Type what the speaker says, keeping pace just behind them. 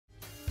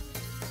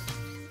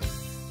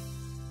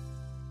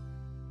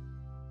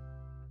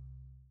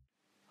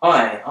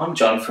Hi, I'm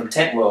John from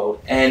Tentworld,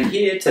 and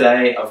here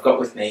today I've got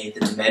with me the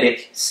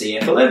Dometic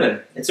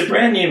CF11. It's a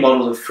brand new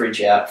model of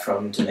fridge out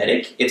from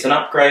Dometic. It's an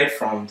upgrade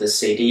from the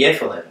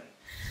CDF11.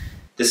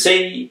 The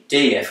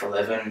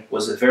CDF11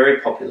 was a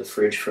very popular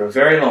fridge for a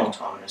very long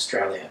time in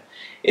Australia.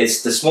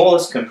 It's the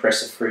smallest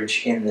compressor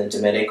fridge in the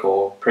Dometic,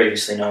 or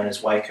previously known as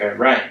Waeco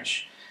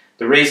range.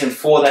 The reason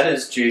for that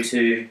is due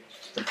to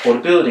the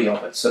portability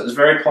of it. So it was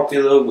very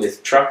popular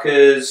with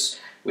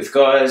truckers, with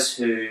guys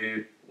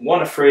who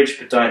want a fridge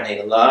but don't need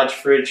a large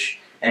fridge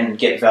and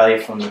get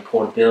value from the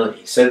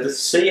portability. So the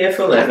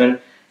CF11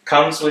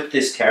 comes with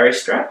this carry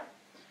strap,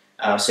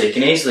 so you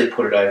can easily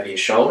put it over your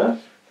shoulder.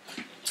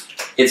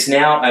 It's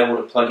now able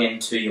to plug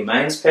into your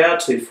mains power,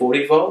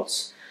 240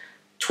 volts,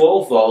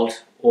 12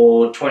 volt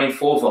or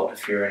 24 volt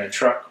if you're in a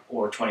truck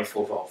or a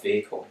 24 volt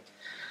vehicle.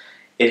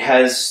 It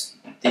has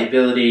the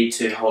ability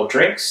to hold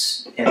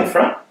drinks in the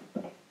front.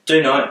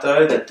 Do note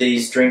though that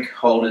these drink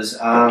holders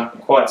are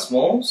quite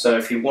small, so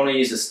if you want to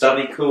use a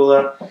stubby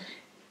cooler,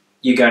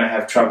 you're going to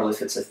have trouble.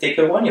 If it's a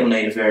thicker one, you'll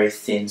need a very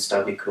thin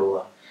stubby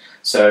cooler.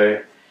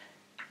 So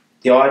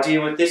the idea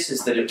with this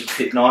is that it would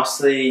fit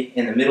nicely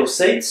in the middle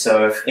seat,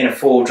 so if in a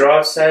four-wheel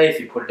drive, say, if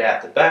you put it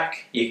out the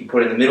back, you can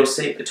put it in the middle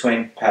seat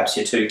between perhaps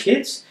your two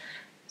kids.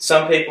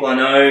 Some people I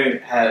know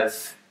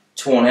have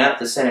torn out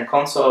the center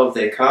console of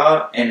their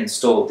car and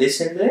installed this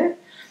in there.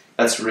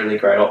 That's a really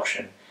great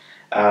option.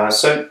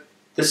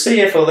 The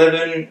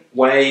CF11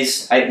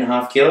 weighs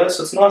 8.5 kilos,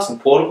 so it's nice and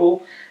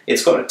portable.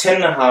 It's got a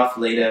 10.5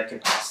 litre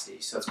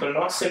capacity, so it's got a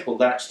nice simple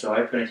latch to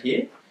open it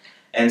here.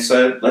 And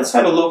so let's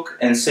have a look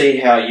and see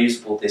how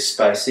usable this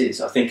space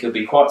is. I think you'll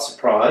be quite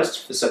surprised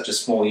for such a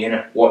small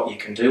unit what you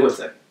can do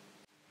with it.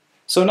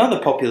 So another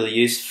popular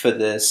use for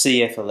the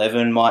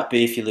CF11 might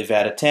be if you live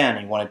out of town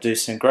and you want to do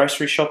some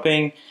grocery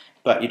shopping,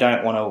 but you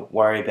don't want to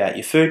worry about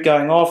your food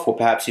going off, or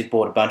perhaps you've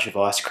bought a bunch of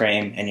ice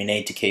cream and you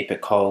need to keep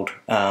it cold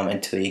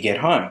until you get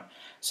home.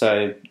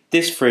 So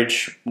this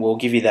fridge will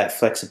give you that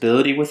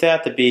flexibility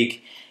without the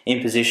big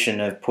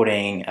imposition of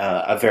putting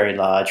a very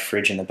large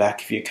fridge in the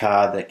back of your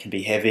car that can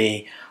be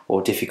heavy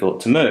or difficult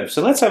to move.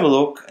 So let's have a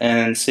look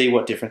and see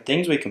what different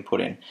things we can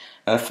put in.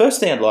 Now, the first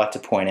thing I'd like to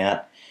point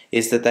out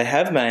is that they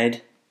have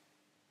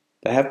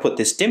put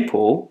this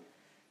dimple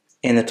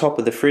in the top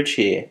of the fridge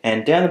here,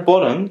 and down the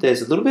bottom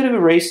there's a little bit of a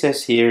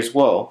recess here as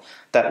well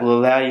that will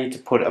allow you to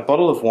put a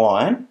bottle of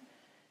wine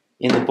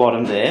in the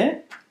bottom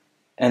there,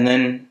 and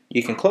then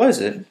you can close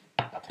it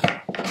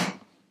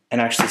and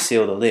actually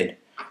seal the lid.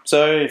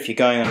 So if you're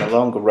going on a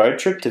longer road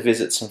trip to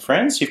visit some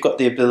friends, you've got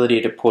the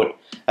ability to put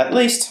at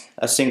least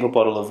a single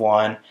bottle of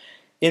wine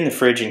in the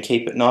fridge and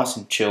keep it nice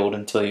and chilled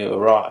until you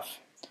arrive.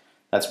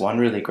 That's one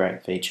really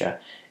great feature.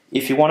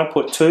 If you want to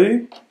put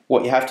two,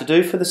 what you have to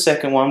do for the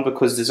second one,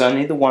 because there's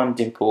only the one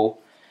dimple,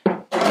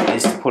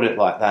 is to put it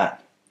like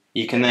that.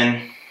 You can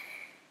then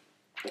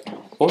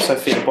also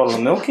fit a bottle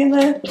of milk in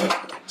there.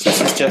 So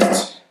this is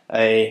just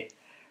a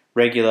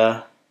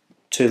regular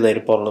 2 litre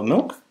bottle of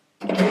milk,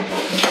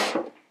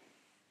 and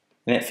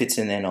it fits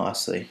in there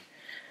nicely.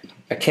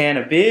 A can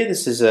of beer,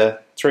 this is a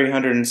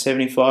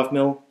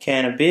 375ml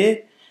can of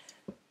beer,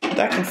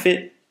 that can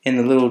fit in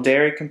the little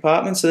dairy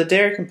compartment. So the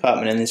dairy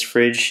compartment in this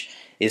fridge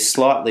is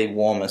slightly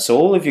warmer, so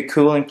all of your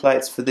cooling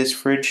plates for this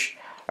fridge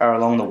are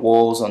along the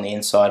walls on the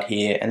inside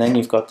here, and then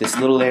you've got this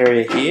little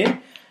area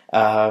here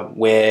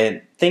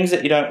where things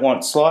that you don't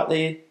want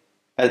slightly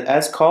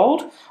as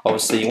cold,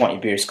 obviously you want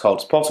your beer as cold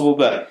as possible,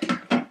 but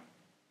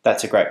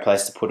that's a great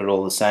place to put it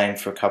all the same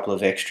for a couple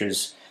of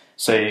extras.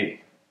 So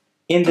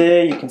in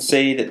there you can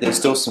see that there's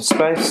still some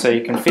space, so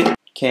you can fit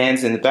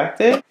cans in the back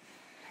there,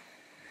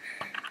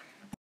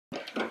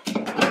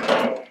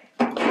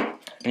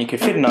 and you can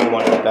fit another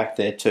one in the back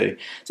there too.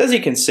 So as you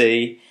can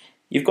see,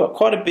 you've got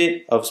quite a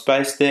bit of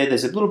space there.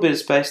 There's a little bit of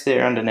space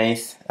there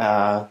underneath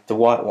the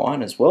white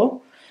wine as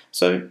well,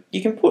 so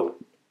you can put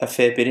a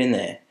fair bit in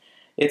there.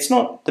 It's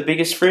not the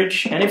biggest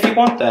fridge, and if you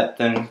want that,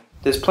 then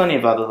there's plenty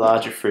of other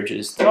larger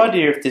fridges. The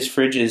idea of this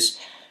fridge is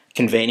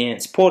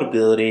convenience,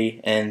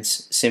 portability, and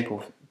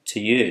simple to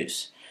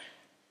use.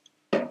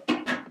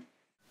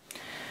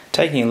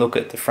 Taking a look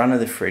at the front of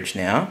the fridge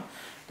now,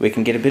 we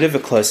can get a bit of a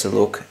closer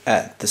look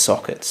at the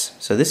sockets.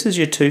 So this is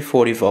your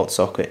 240 volt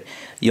socket.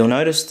 You'll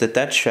notice that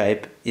that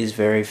shape is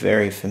very,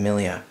 very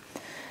familiar.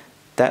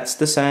 That's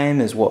the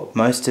same as what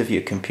most of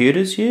your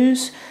computers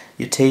use,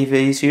 your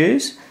TVs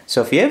use.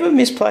 So if you ever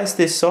misplace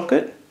this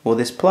socket or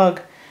this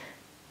plug,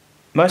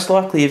 most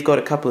likely you've got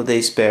a couple of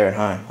these spare at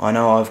home. I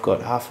know I've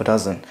got half a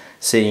dozen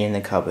sitting in the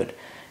cupboard.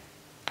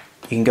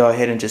 You can go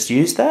ahead and just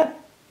use that.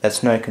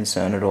 That's no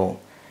concern at all.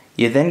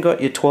 You then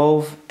got your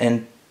 12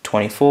 and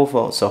 24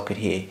 volt socket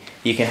here.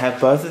 You can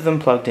have both of them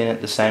plugged in at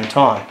the same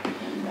time.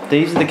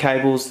 These are the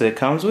cables that it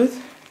comes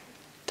with.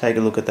 Take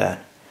a look at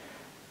that.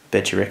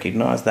 Bet you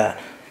recognise that.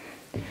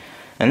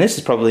 And this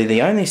is probably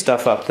the only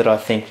stuff up that I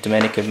think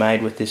Dometic have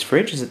made with this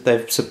fridge, is that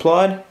they've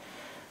supplied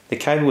the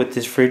cable with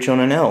this fridge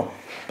on an L.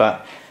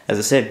 But as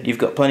I said, you've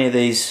got plenty of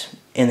these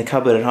in the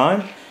cupboard at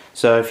home,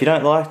 so if you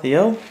don't like the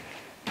L,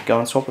 go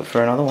and swap it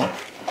for another one.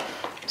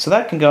 So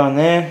that can go in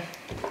there.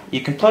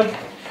 You can plug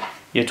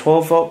your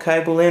 12 volt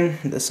cable in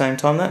at the same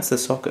time. That's the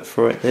socket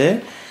for it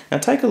there. Now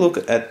take a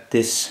look at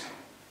this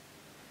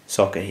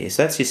socket here.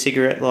 So that's your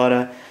cigarette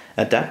lighter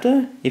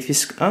adapter. If you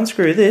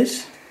unscrew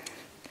this,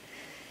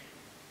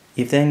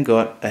 you've then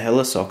got a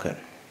hella socket.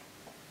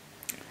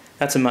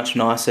 That's a much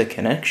nicer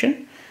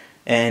connection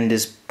and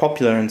is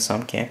popular in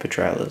some camper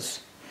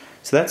trailers.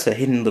 So that's a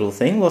hidden little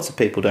thing. Lots of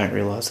people don't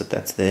realise that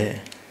that's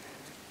there.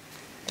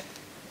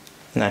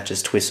 And that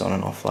just twists on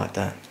and off like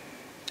that.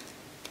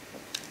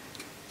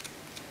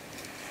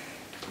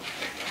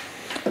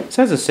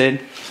 So as I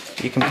said,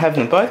 you can have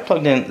them both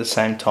plugged in at the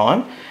same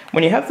time.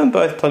 When you have them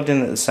both plugged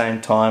in at the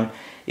same time,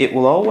 it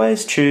will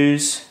always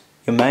choose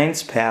your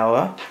mains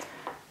power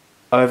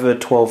over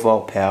 12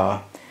 volt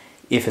power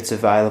if it's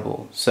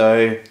available.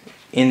 So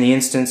in the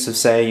instance of,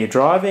 say, you're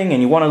driving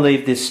and you want to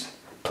leave this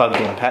plugged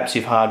in, perhaps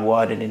you've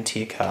hardwired it into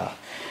your car,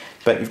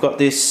 but you've got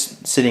this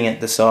sitting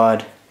at the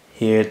side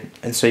here,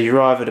 and so you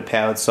arrive at a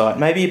powered site.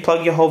 Maybe you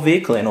plug your whole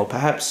vehicle in, or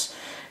perhaps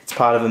it's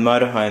part of a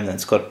motorhome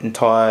that's got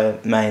entire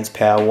mains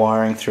power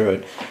wiring through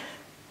it.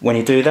 When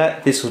you do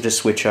that, this will just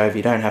switch over.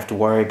 You don't have to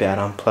worry about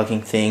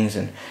unplugging things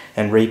and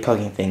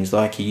replugging things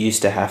like you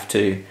used to have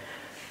to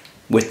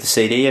with the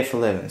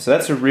CDF11. So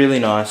that's a really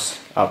nice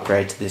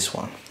upgrade to this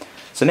one.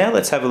 So now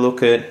let's have a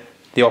look at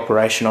the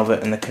operation of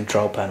it and the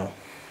control panel.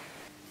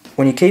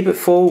 When you keep it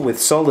full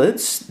with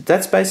solids,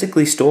 that's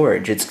basically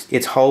storage.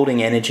 It's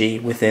holding energy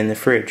within the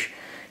fridge.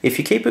 If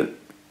you keep it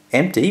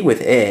empty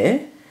with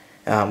air,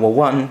 well,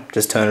 one,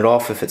 just turn it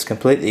off if it's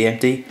completely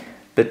empty,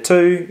 but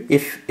two,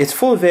 if it's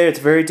full of air, it's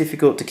very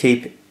difficult to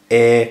keep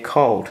air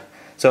cold.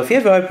 So if you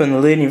ever open the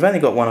lid and you've only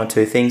got one or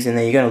two things in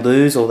there, you're going to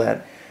lose all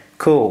that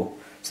cool.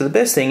 So the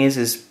best thing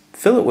is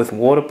fill it with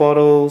water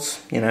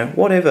bottles, you know,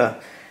 whatever.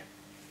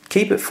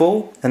 Keep it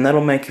full, and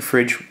that'll make your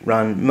fridge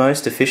run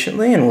most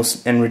efficiently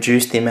and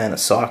reduce the amount of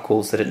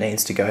cycles that it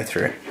needs to go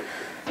through.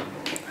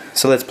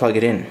 So let's plug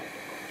it in.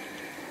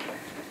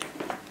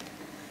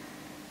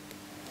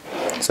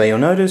 So you'll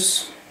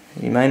notice,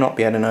 you may not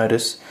be able to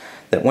notice,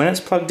 that when it's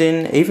plugged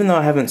in, even though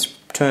I haven't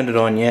turned it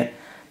on yet,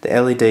 the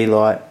LED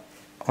light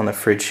on the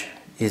fridge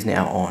is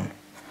now on.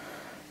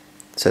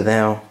 So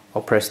now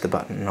I'll press the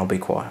button and I'll be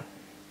quiet.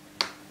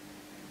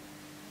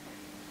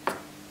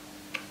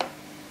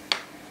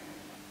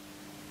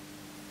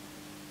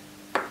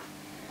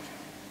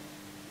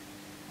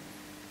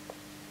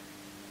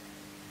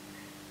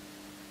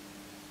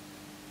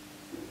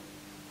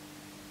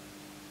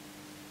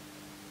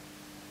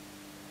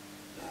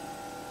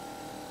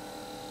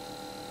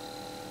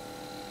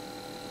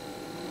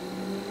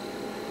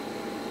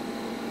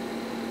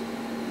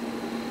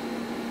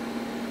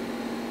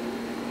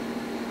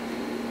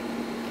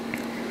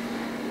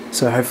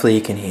 So hopefully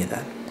you can hear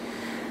that.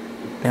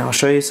 Now I'll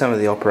show you some of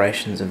the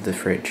operations of the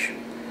fridge.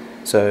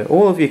 So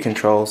all of your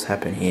controls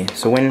happen here.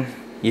 So when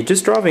you're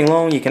just driving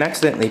along, you can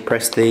accidentally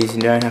press these,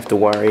 you don't have to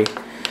worry,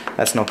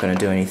 that's not going to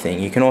do anything.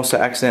 You can also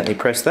accidentally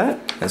press that,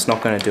 that's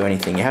not going to do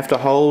anything. You have to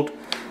hold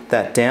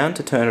that down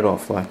to turn it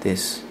off like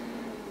this.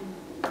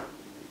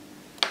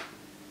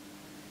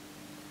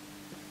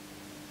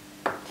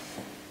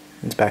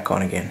 It's back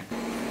on again.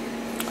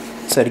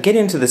 So to get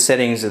into the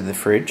settings of the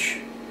fridge,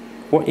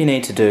 what you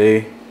need to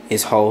do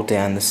is hold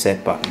down the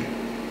set button.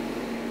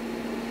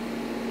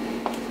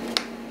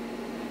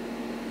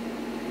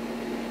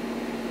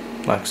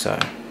 Like so.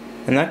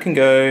 And that can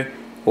go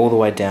all the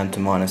way down to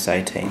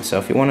 -18. So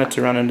if you wanted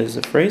to run it as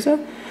a freezer,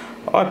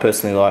 I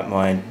personally like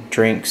my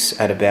drinks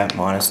at about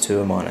 -2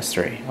 or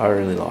 -3. I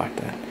really like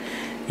that.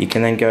 You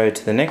can then go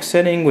to the next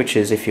setting, which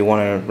is if you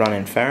want to run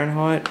in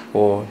Fahrenheit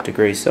or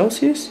degrees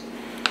Celsius.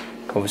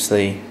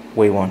 Obviously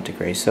we want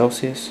degrees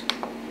Celsius.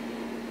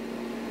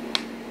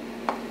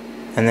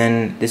 And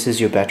then this is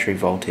your battery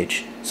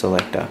voltage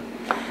selector.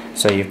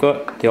 So you've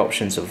got the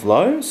options of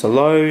low. So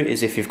low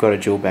is if you've got a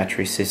dual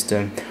battery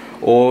system,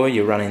 or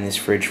you're running this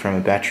fridge from a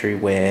battery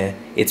where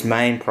its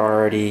main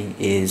priority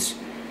is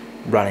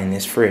running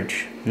this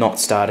fridge, not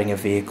starting a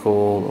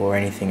vehicle or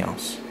anything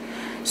else.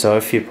 So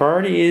if your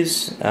priority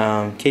is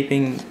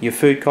keeping your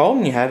food cold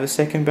and you have a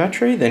second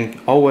battery, then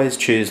always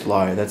choose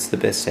low. That's the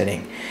best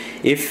setting.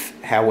 If,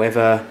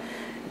 however,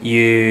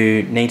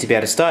 you need to be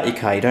able to start your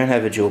car, you don't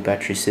have a dual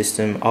battery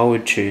system, I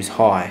would choose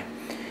high.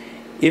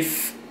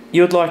 If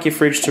you'd like your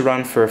fridge to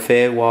run for a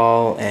fair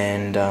while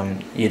and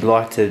you'd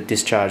like to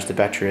discharge the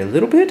battery a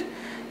little bit,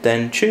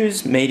 then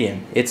choose medium.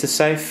 It's a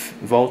safe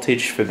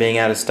voltage for being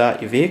able to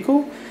start your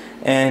vehicle,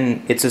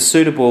 and it's a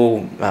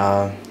suitable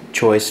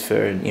choice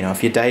for, you know,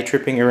 if you're day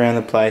tripping around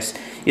the place,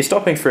 you're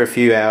stopping for a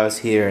few hours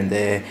here and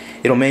there,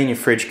 it'll mean your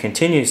fridge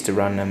continues to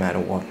run no matter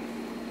what.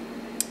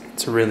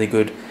 It's a really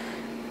good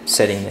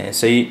setting there.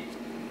 So you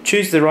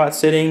choose the right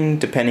setting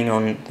depending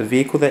on the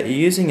vehicle that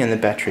you're using and the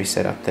battery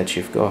setup that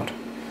you've got.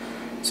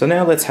 So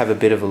now let's have a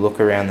bit of a look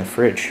around the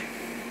fridge.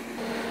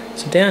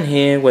 So down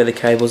here where the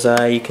cables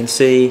are, you can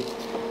see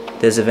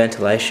there's a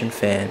ventilation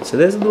fan. So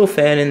there's a little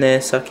fan in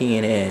there sucking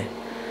in air.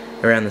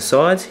 Around the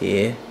sides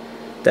here,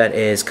 that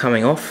air is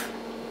coming off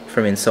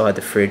from inside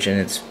the fridge,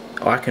 and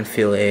I can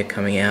feel air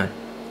coming out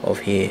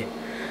of here.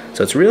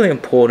 So it's really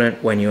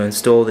important when you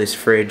install this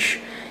fridge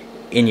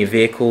in your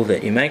vehicle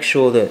that you make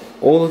sure that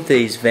all of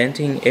these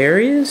venting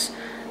areas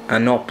are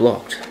not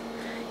blocked.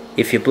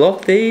 If you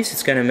block these,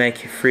 it's going to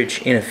make your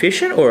fridge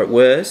inefficient, or at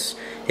worst,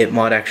 it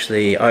might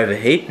actually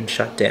overheat and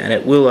shut down.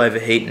 It will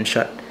overheat and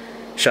shut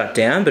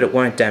down, but it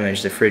won't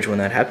damage the fridge when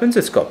that happens.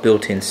 It's got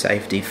built-in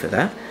safety for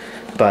that.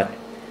 But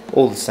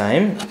all the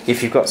same,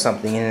 if you've got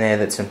something in there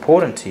that's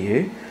important to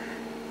you,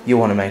 you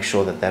want to make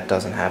sure that that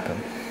doesn't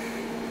happen.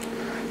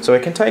 So I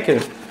can take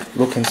a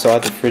look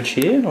inside the fridge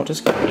here, and I'll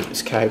just get rid of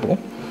this cable.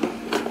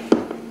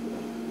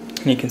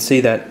 And you can see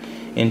that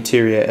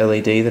interior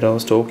LED that I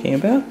was talking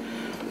about.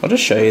 I'll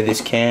just show you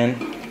this can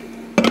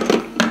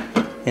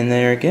in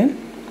there again.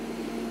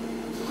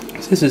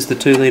 So this is the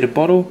 2-litre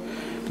bottle,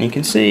 and you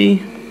can see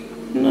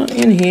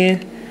in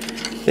here,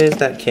 there's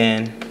that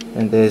can,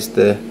 and there's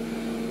the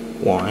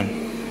wine.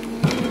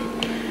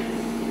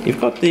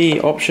 You've got the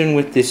option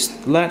with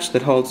this latch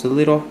that holds the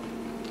lid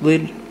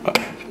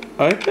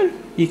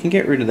open. You can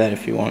get rid of that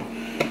if you want,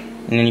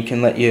 and then you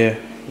can let your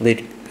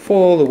lid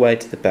fall all the way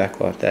to the back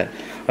like that.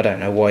 I don't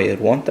know why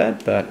you'd want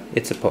that, but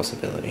it's a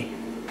possibility.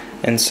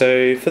 And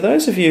so for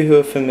those of you who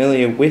are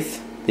familiar with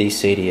the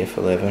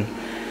CDF11,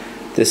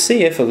 the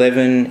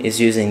CF11 is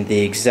using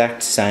the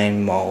exact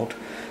same mould.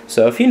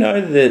 So if you know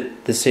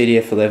that the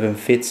CDF11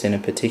 fits in a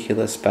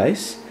particular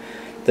space,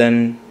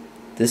 then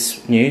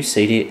this new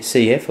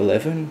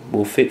CF11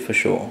 will fit for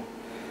sure.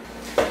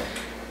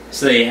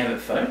 So there you have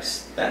it,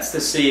 folks. That's the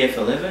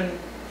CF11.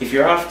 If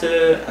you're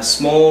after a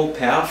small,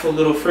 powerful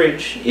little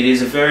fridge, it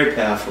is a very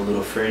powerful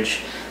little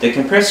fridge. The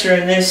compressor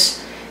in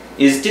this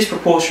is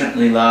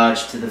disproportionately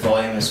large to the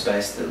volume of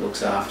space that it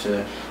looks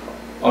after.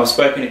 I've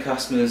spoken to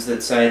customers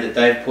that say that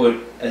they've put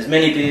as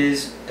many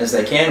beers as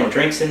they can, or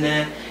drinks, in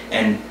there,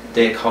 and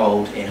they're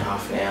cold in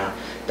half an hour.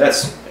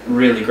 That's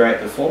really great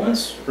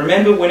performance.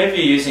 Remember, whenever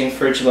you're using a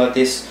fridge like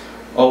this,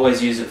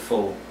 always use it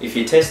full. If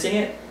you're testing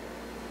it,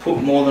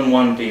 put more than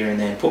one beer in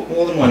there, put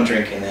more than one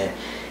drink in there.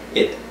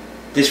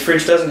 This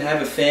fridge doesn't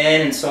have a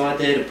fan inside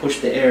there to push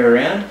the air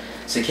around,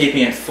 so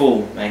keeping it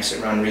full makes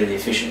it run really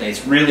efficiently.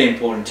 It's really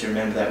important to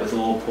remember that with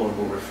all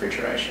portable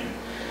refrigeration.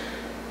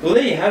 Well,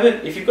 there you have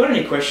it. If you've got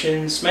any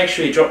questions, make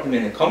sure you drop them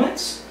in the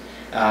comments.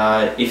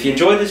 If you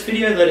enjoyed this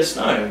video, let us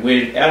know.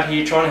 We're out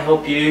here trying to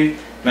help you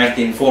make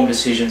the informed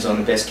decisions on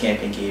the best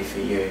camping gear for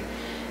you.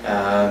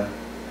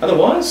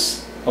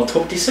 Otherwise, I'll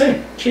talk to you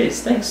soon.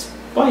 Cheers, thanks,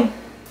 bye.